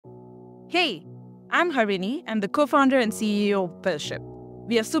Hey, I'm Harini. I'm the co-founder and CEO of BuildShip.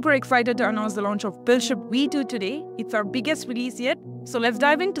 We are super excited to announce the launch of BuildShip V2 today. It's our biggest release yet, so let's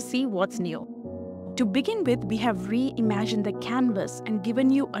dive in to see what's new. To begin with, we have reimagined the canvas and given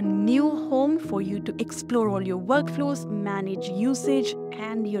you a new home for you to explore all your workflows, manage usage,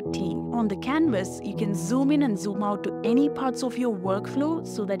 and your team. On the canvas, you can zoom in and zoom out to any parts of your workflow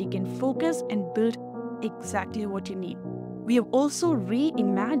so that you can focus and build exactly what you need. We have also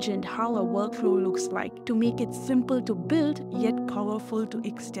reimagined how a workflow looks like to make it simple to build yet powerful to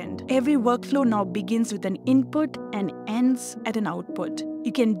extend. Every workflow now begins with an input and ends at an output.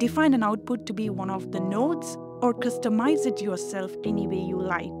 You can define an output to be one of the nodes or customize it yourself any way you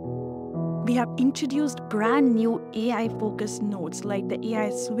like. We have introduced brand new AI-focused nodes like the AI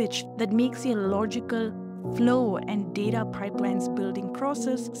switch that makes your logical flow and data pipelines building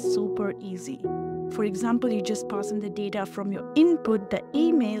process super easy. For example, you just pass in the data from your input, the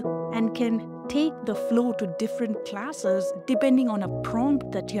email, and can take the flow to different classes depending on a prompt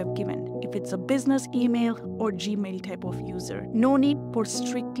that you have given, if it's a business email or Gmail type of user. No need for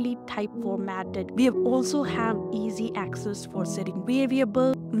strictly type formatted. We have also have easy access for setting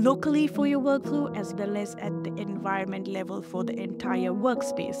variable locally for your workflow as well as at the environment level for the entire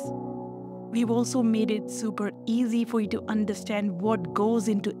workspace. We've also made it super easy for you to understand what goes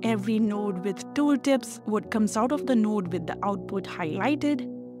into every node with tooltips, what comes out of the node with the output highlighted,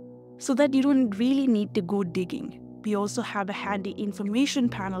 so that you don't really need to go digging. We also have a handy information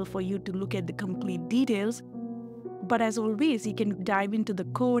panel for you to look at the complete details. But as always, you can dive into the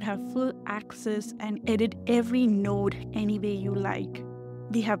code, have full access, and edit every node any way you like.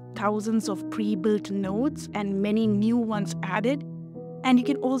 We have thousands of pre-built nodes and many new ones added. And you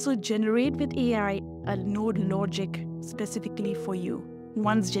can also generate with AI a node logic specifically for you.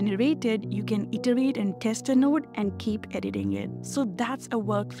 Once generated, you can iterate and test a node and keep editing it. So that's a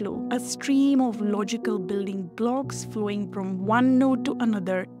workflow, a stream of logical building blocks flowing from one node to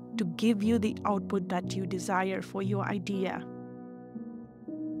another to give you the output that you desire for your idea.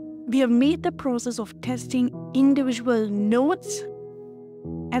 We have made the process of testing individual nodes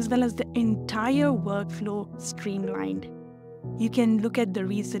as well as the entire workflow streamlined. You can look at the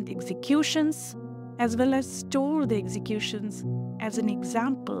recent executions as well as store the executions as an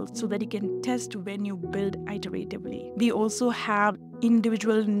example so that you can test when you build iteratively. We also have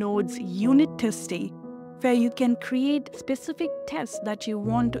individual nodes unit testing where you can create specific tests that you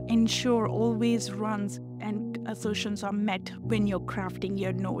want to ensure always runs and assertions are met when you're crafting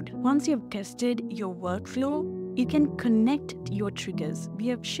your node. Once you've tested your workflow, you can connect your triggers. We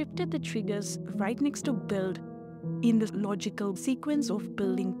have shifted the triggers right next to build in the logical sequence of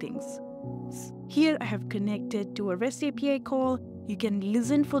building things. Here I have connected to a REST API call. You can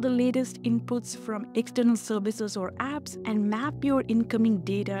listen for the latest inputs from external services or apps and map your incoming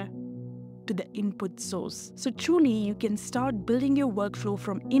data to the input source. So truly, you can start building your workflow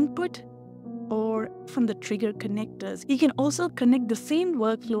from input or from the trigger connectors. You can also connect the same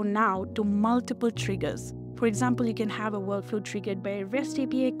workflow now to multiple triggers. For example, you can have a workflow triggered by a REST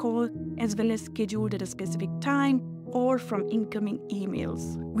API call as well as scheduled at a specific time or from incoming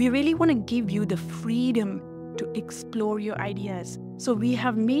emails. We really want to give you the freedom to explore your ideas. So we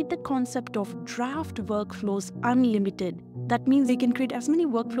have made the concept of draft workflows unlimited. That means you can create as many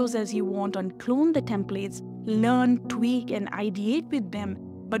workflows as you want and clone the templates, learn, tweak, and ideate with them.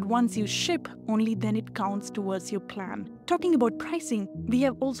 But once you ship, only then it counts towards your plan. Talking about pricing, we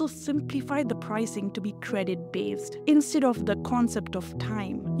have also simplified the pricing to be credit-based. Instead of the concept of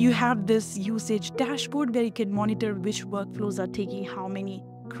time, you have this usage dashboard where you can monitor which workflows are taking how many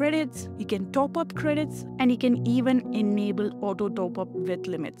credits, you can top up credits, and you can even enable auto top up with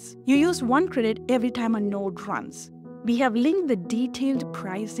limits. You use 1 credit every time a node runs. We have linked the detailed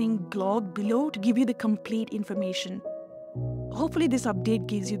pricing blog below to give you the complete information. Hopefully this update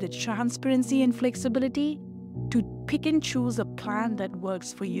gives you the transparency and flexibility to pick and choose a plan that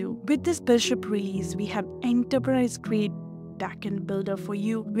works for you. With this BuildShip release, we have enterprise-grade backend builder for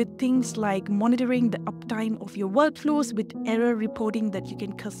you with things like monitoring the uptime of your workflows with error reporting that you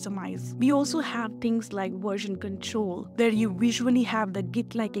can customize. We also have things like version control, where you visually have the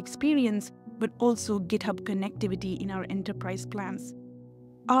Git-like experience, but also GitHub connectivity in our enterprise plans.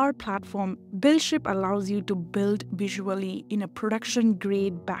 Our platform, BuildShip, allows you to build visually in a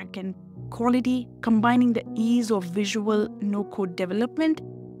production-grade backend quality, combining the ease of visual no-code development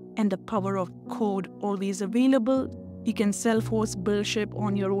and the power of code always available. You can self-host BuildShip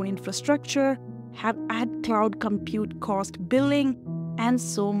on your own infrastructure, add cloud compute cost billing, and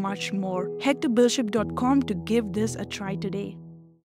so much more. Head to buildship.com to give this a try today.